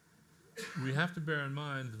we have to bear in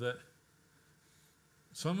mind that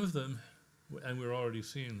some of them, and we're already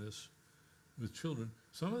seeing this with children,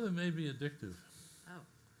 some of them may be addictive. Oh.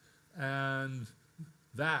 And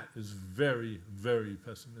that is very, very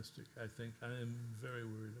pessimistic, I think. I am very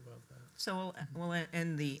worried about that. So we'll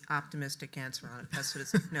end the optimistic answer on a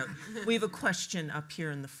pessimistic note. We have a question up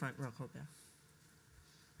here in the front row, Robert.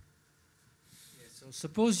 Yeah, so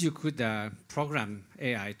suppose you could program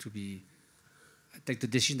AI to take the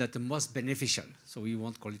decision that the most beneficial. So we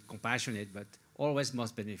won't call it compassionate, but always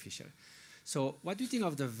most beneficial. So what do you think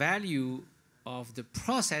of the value of the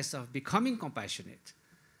process of becoming compassionate?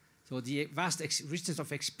 So the vast richness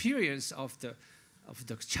of experience of the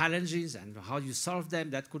challenges and how you solve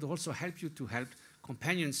them, that could also help you to help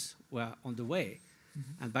companions who are on the way.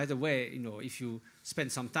 Mm-hmm. And by the way, if you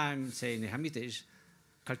spend some time, say, in a hermitage,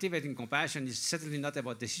 cultivating compassion is certainly not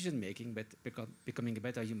about decision-making, but becoming a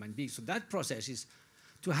better human being. So that process is,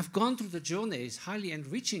 to have gone through the journey is highly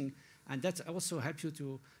enriching, and that also helps you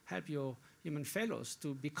to help your human fellows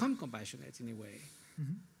to become compassionate in a way.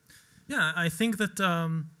 Mm-hmm. Yeah, I think that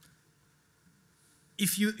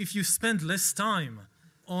if you spend less time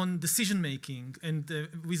on decision-making and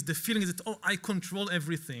with the feeling that, oh, I control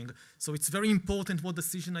everything, so it's very important what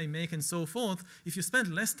decision I make and so forth, if you spend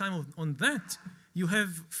less time on that, you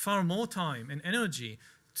have far more time and energy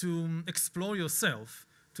to explore yourself,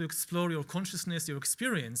 to explore your consciousness, your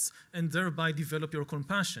experience, and thereby develop your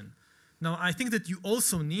compassion. Now, I think that you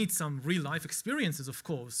also need some real-life experiences, of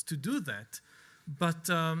course, to do that. But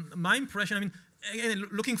my impression, again,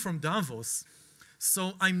 looking from Davos,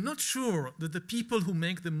 so I'm not sure that the people who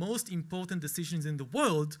make the most important decisions in the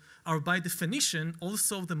world are, by definition,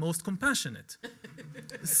 also the most compassionate.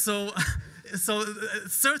 So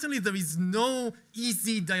certainly there is no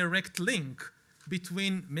easy, direct link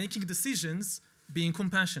between making decisions, being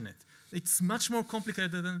compassionate. It's much more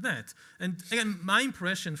complicated than that. And again, my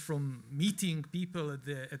impression from meeting people at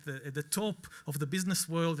the top of the business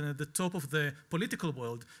world and at the top of the political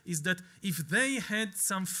world is that if they had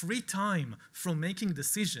some free time from making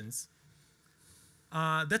decisions,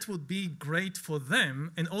 that would be great for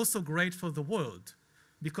them and also great for the world.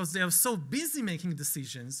 Because they are so busy making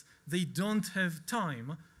decisions, they don't have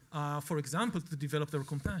time, for example, to develop their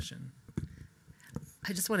compassion.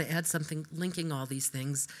 I just want to add something linking all these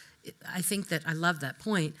things. I think that I love that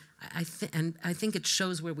point, and I think it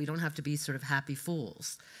shows where we don't have to be sort of happy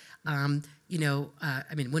fools. It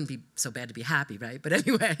wouldn't be so bad to be happy, right? But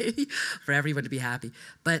anyway, for everyone to be happy.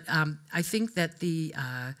 But I think that the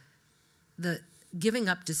giving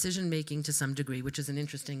up decision-making to some degree, which is an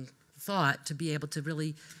interesting thought, to be able to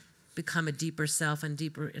really become a deeper self and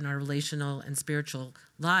deeper in our relational and spiritual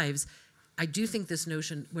lives, I do think this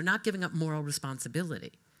notion, we're not giving up moral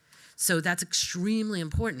responsibility. So that's extremely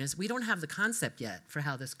important, is we don't have the concept yet for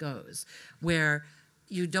how this goes, where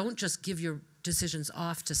you don't just give your decisions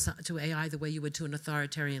off to AI the way you would to an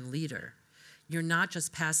authoritarian leader. You're not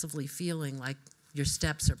just passively feeling like your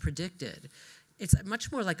steps are predicted. It's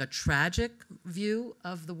much more like a tragic view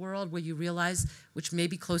of the world where you realize, which may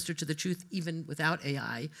be closer to the truth even without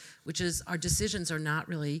AI, which is our decisions are not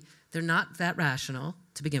really, they're not that rational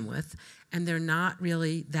to begin with, and they're not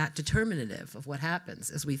really that determinative of what happens,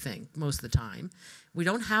 as we think most of the time. We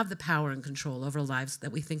don't have the power and control over lives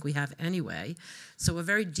that we think we have anyway. So a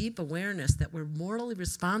very deep awareness that we're morally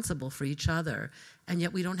responsible for each other, and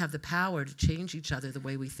yet we don't have the power to change each other the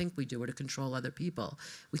way we think we do or to control other people.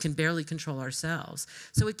 We can barely control ourselves.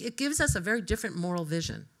 So it gives us a very different moral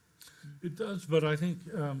vision. It does, but I think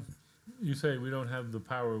you say we don't have the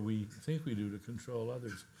power we think we do to control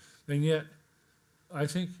others. And yet, I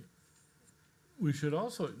think we should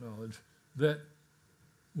also acknowledge that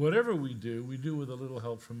whatever we do with a little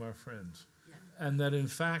help from our friends. Yeah. And that in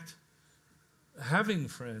fact, having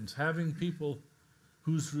friends, having people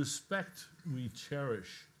whose respect we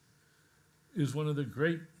cherish is one of the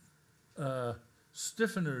great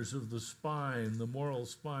stiffeners of the spine, the moral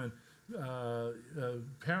spine.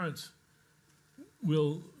 Parents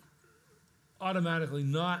will automatically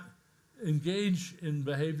not engage in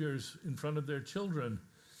behaviors in front of their children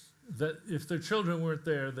that if their children weren't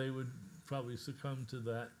there, they would probably succumb to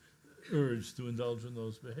that urge to indulge in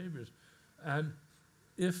those behaviors. And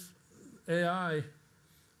if AI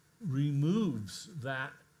removes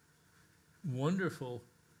that wonderful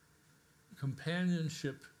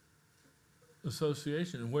companionship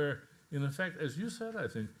association where, in effect, as you said, I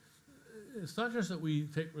think, it's not just that we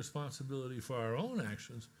take responsibility for our own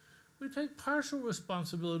actions, we take partial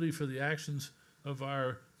responsibility for the actions of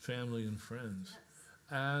our family and friends.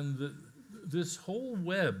 And this whole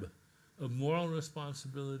web of moral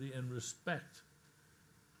responsibility and respect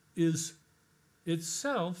is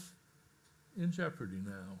itself in jeopardy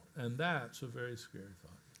now. And that's a very scary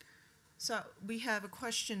thought. So we have a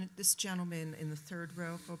question, this gentleman in the third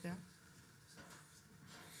row, Robert.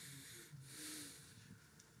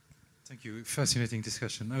 Thank you. Fascinating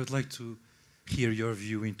discussion. I would like to hear your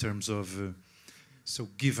view in terms of, so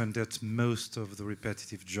given that most of the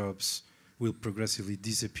repetitive jobs will progressively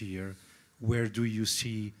disappear, where do you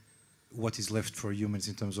see what is left for humans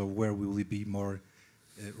in terms of where we will be more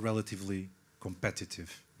relatively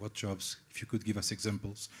competitive? What jobs, if you could give us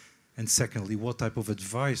examples? And secondly, what type of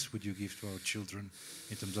advice would you give to our children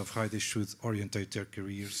in terms of how they should orientate their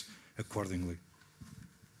careers accordingly?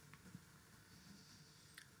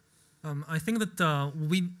 I think that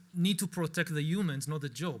we need to protect the humans, not the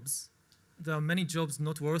jobs. There are many jobs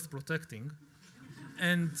not worth protecting.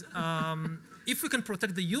 And if we can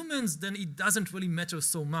protect the humans, then it doesn't really matter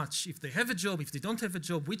so much if they have a job, if they don't have a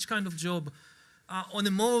job, which kind of job. On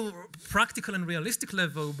a more practical and realistic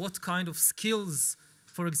level, what kind of skills,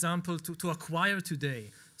 for example, to acquire today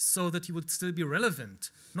so that you would still be relevant,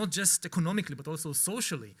 not just economically, but also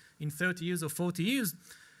socially in 30 years or 40 years.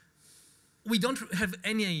 We don't have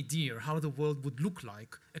any idea how the world would look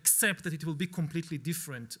like, except that it will be completely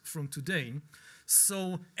different from today.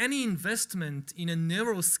 So any investment in a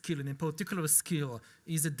narrow skill, in a particular skill,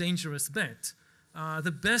 is a dangerous bet.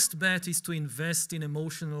 The best bet is to invest in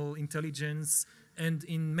emotional intelligence and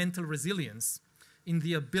in mental resilience, in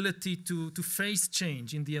the ability to face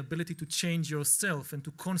change, in the ability to change yourself and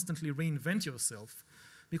to constantly reinvent yourself,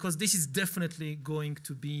 because this is definitely going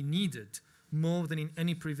to be needed more than in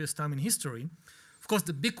any previous time in history. Of course,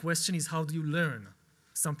 the big question is, how do you learn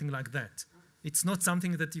something like that? It's not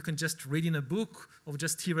something that you can just read in a book or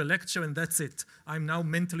just hear a lecture and that's it. I'm now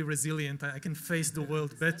mentally resilient. I can face the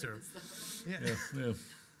world better. Yeah.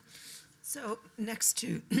 So next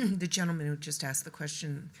to the gentleman who just asked the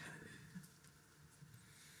question.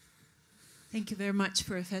 Thank you very much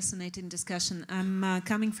for a fascinating discussion. I'm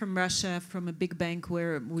coming from Russia, from a big bank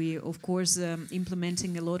where we, of course,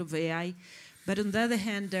 implementing a lot of AI. But on the other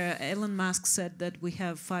hand, Elon Musk said that we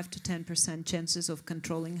have 5 to 10% chances of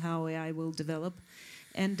controlling how AI will develop.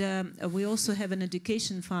 And we also have an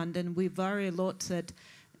education fund, and we worry a lot that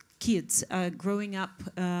kids are growing up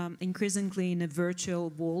increasingly in a virtual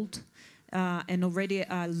world and already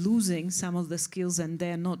are losing some of the skills, and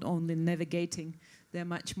they're not only navigating, they're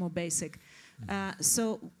much more basic.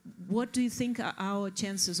 So what do you think are our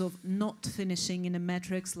chances of not finishing in a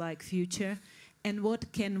matrix like future? And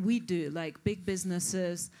what can we do, like big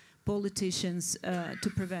businesses, politicians, to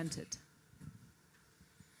prevent it?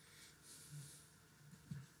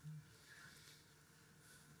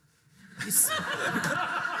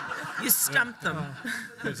 You stumped them.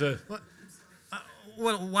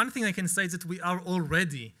 Well, one thing I can say is that we are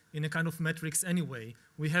already in a kind of matrix anyway.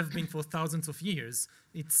 We have been for thousands of years.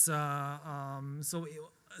 It's so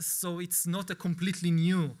it's not a completely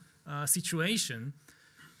new situation.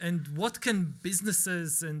 And what can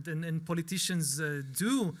businesses and politicians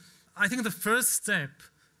do? I think the first step,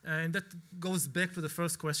 and that goes back to the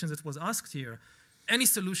first question that was asked here, any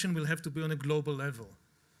solution will have to be on a global level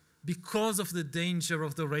because of the danger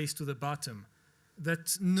of the race to the bottom.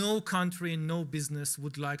 that no country and no business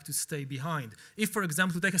would like to stay behind. If, for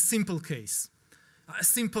example, to take a simple case,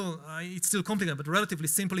 it's still complicated, but relatively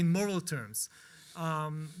simple in moral terms,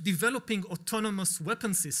 developing autonomous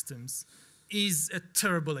weapon systems is a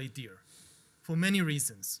terrible idea for many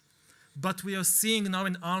reasons. But we are seeing now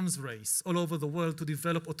an arms race all over the world to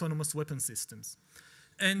develop autonomous weapon systems.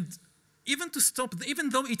 And even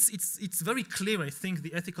though it's very clear, I think,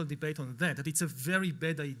 the ethical debate on that it's a very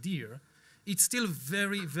bad idea, it's still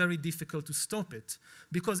very, very difficult to stop it.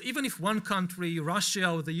 Because even if one country,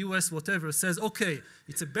 Russia or the US, whatever, says, okay,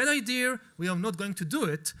 it's a bad idea, we are not going to do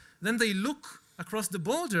it, then they look across the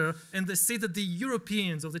border and they see that the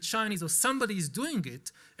Europeans or the Chinese or somebody is doing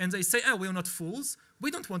it, and they say, oh, we are not fools, we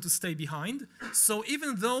don't want to stay behind. So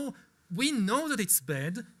even though we know that it's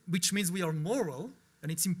bad, which means we are moral,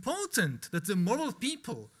 and it's important that the moral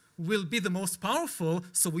people will be the most powerful,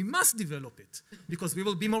 so we must develop it, because we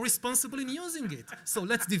will be more responsible in using it. So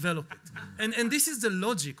let's develop it. And this is the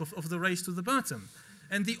logic of the race to the bottom.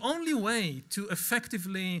 And the only way to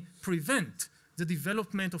effectively prevent the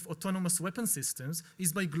development of autonomous weapon systems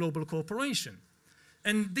is by global cooperation.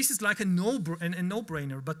 And this is like a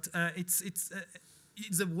no-brainer, but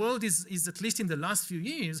the world is, at least in the last few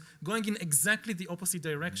years, going in exactly the opposite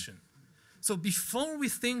direction. So before we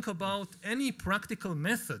think about any practical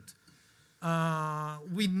method,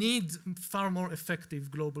 we need far more effective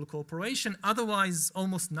global cooperation. Otherwise,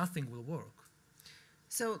 almost nothing will work.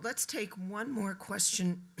 So let's take one more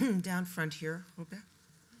question down front here. Robert.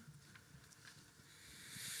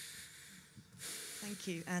 Thank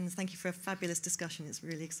you, and thank you for a fabulous discussion. It's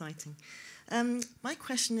really exciting. My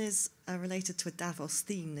question is related to a Davos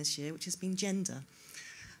theme this year, which has been gender.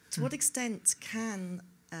 To what extent can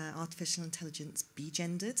artificial intelligence be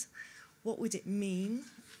gendered? What would it mean?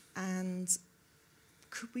 And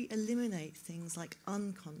could we eliminate things like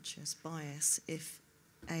unconscious bias if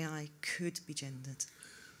AI could be gendered?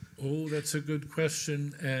 Oh, that's a good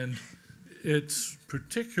question, and it's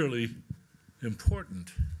particularly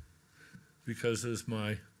important because, as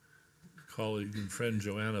my colleague and friend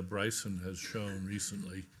Joanna Bryson has shown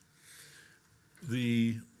recently,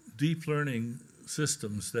 the deep learning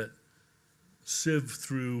systems that sieve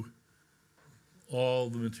through all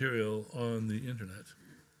the material on the internet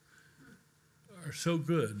are so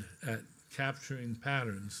good at capturing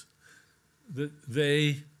patterns that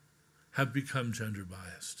they have become gender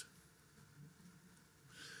biased.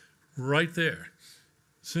 Right there.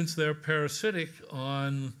 Since they're parasitic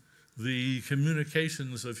on the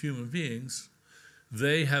communications of human beings,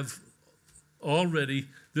 they have already,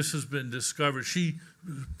 this has been discovered. She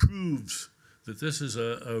proves that this is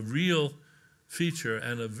a real feature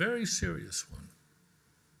and a very serious one.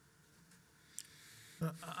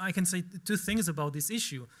 I can say two things about this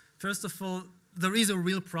issue. First of all, there is a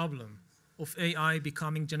real problem of AI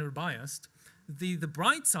becoming gender biased. The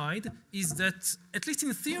bright side is that, at least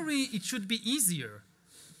in theory, it should be easier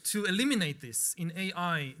to eliminate this in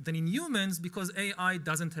AI than in humans, because AI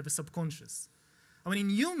doesn't have a subconscious. I mean, in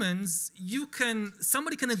humans,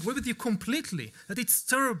 somebody can agree with you completely that it's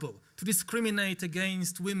terrible to discriminate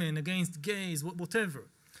against women, against gays, whatever.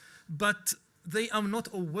 But they are not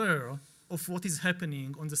aware of what is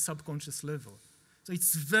happening on the subconscious level. So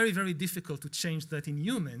it's very, very difficult to change that in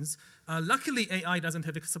humans. Luckily, AI doesn't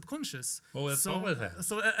have a subconscious. Oh, that's all it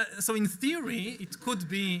has. So in theory, it could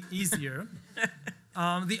be easier.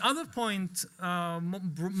 The other point,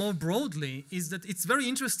 more broadly, is that it's very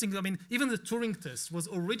interesting. I mean, even the Turing test was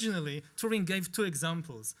originally, Turing gave two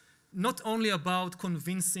examples, not only about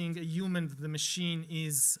convincing a human that the machine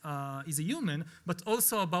is a human, but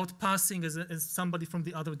also about passing as somebody from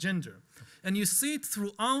the other gender. And you see it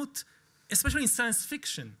throughout, especially in science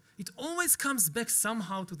fiction. It always comes back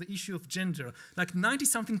somehow to the issue of gender. Like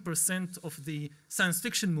 90-something% of the science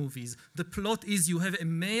fiction movies, the plot is you have a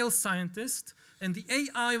male scientist, and the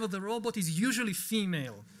AI or the robot is usually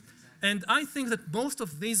female. And I think that most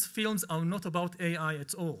of these films are not about AI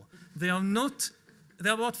at all. They're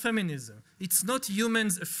about feminism. It's not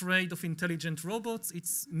humans afraid of intelligent robots,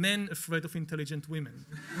 it's men afraid of intelligent women.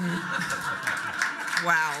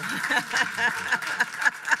 Wow.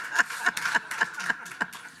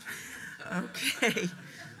 Okay.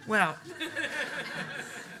 Well,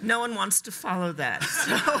 no one wants to follow that.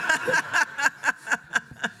 So.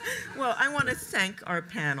 Well, I want to thank our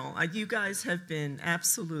panel. You guys have been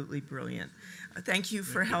absolutely brilliant. Thank you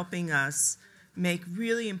for helping us make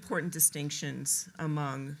really important distinctions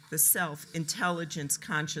among the self, intelligence,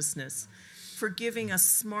 consciousness, for giving us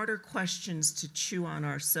smarter questions to chew on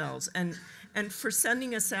ourselves, and for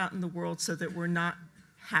sending us out in the world so that we're not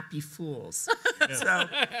happy fools. Yeah.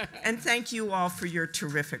 And thank you all for your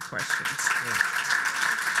terrific questions. Yeah.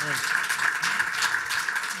 Right.